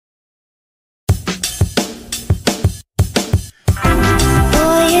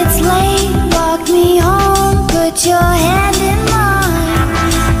put your hand in mine.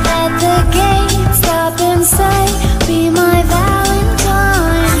 At the gate, stop and say, be my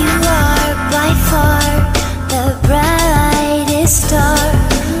Valentine. You are by far the brightest star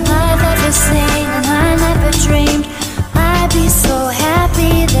I've ever seen, and I never dreamed I'd be so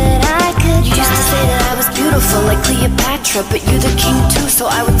happy that I could. You used to say that I was beautiful like Cleopatra, but you're the king too, so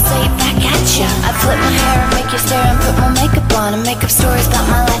I would say it back at ya. I'd flip my hair and make you stare and put more makeup on and make up stories about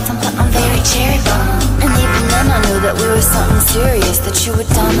my life and put on very cherry bomb. And even then I knew that we were something serious, that you would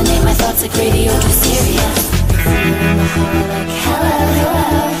dominate my thoughts like radio to Sirius. In the hall like hello,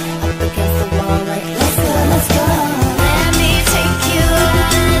 hello, up against the wall like let's go, let's go. Let me take you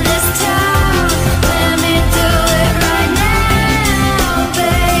out of this town. Let me do it right now,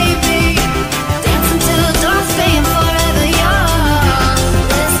 baby. Dance until the dawn's fading forever young.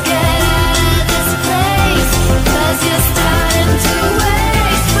 Let's get out of this place, 'cause you're starting to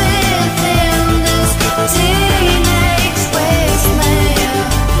waste within this teenage wasteland.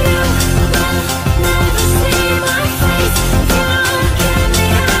 You will never see my face if you don't get me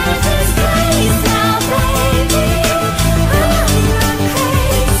out of this place now, baby. I'm not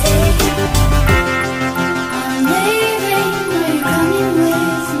crazy. I'm leaving, are you coming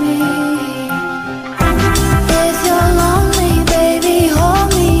with me? If you're lonely, baby, hold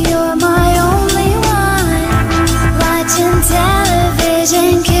me, you're my only one. Watching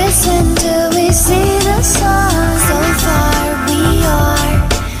television, kissing till we see the sun. So far we are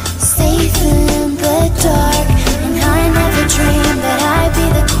safe in the dark, and I never dreamed that I'd be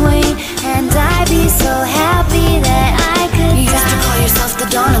the queen, and I'd be so happy that I could. You used to call yourself the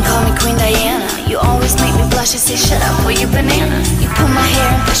Dawn and call me Queen Diana. You always make me blush and say shut up or you banana. You pull my hair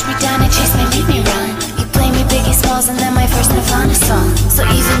and push me down and chase me, leave me run. You play me Biggie Smalls and then my first Nirvana song. So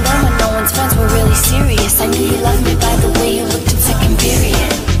even then when no one's friends were really serious, I knew you loved me by the way you looked in second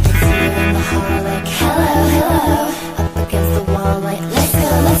period. In the hall like hello, hello, up against the wall like let's go,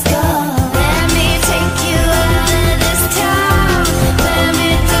 let's go. Let me take you out of this town. Let me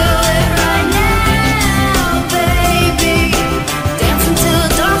do it right now, baby. Dance until the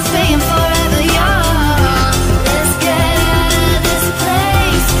dawn's fading forever young. Let's get out of this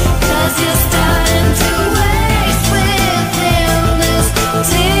place, 'cause you're starting to waste within this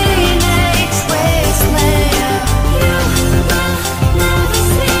teenage wasteland. You will never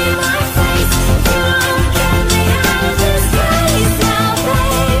see my face if you don't get me out of this place now,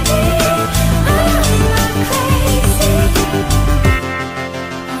 baby. I'm not crazy.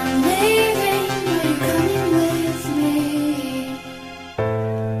 I'm leaving, are you coming with me?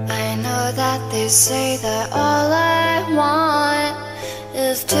 I know that they say that all I want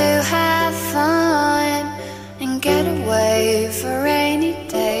is to have fun and get away for rainy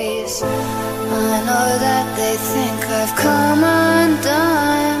days. I know that they think I've come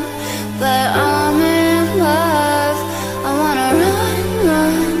undone, but I'm in love. I wanna run,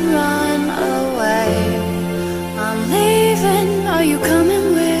 run, run away. I'm leaving, are you coming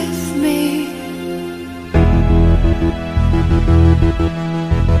with me?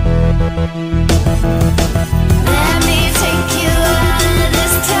 Let me take you out of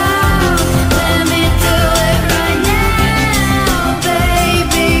this town. Let me do it right now,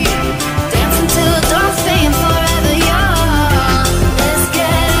 baby. Dance until the dawn's fading forever young. Let's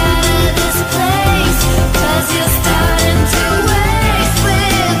get out of this place, 'cause you're starting to waste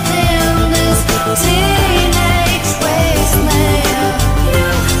within this teenage wasteland. You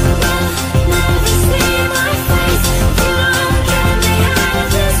will never see my face if you don't get me out of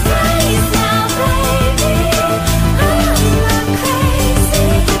this place now, baby. I'm not crazy.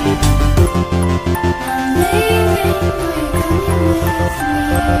 I'm leaving, are you coming with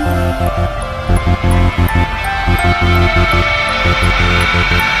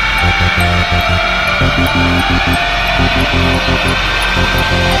me?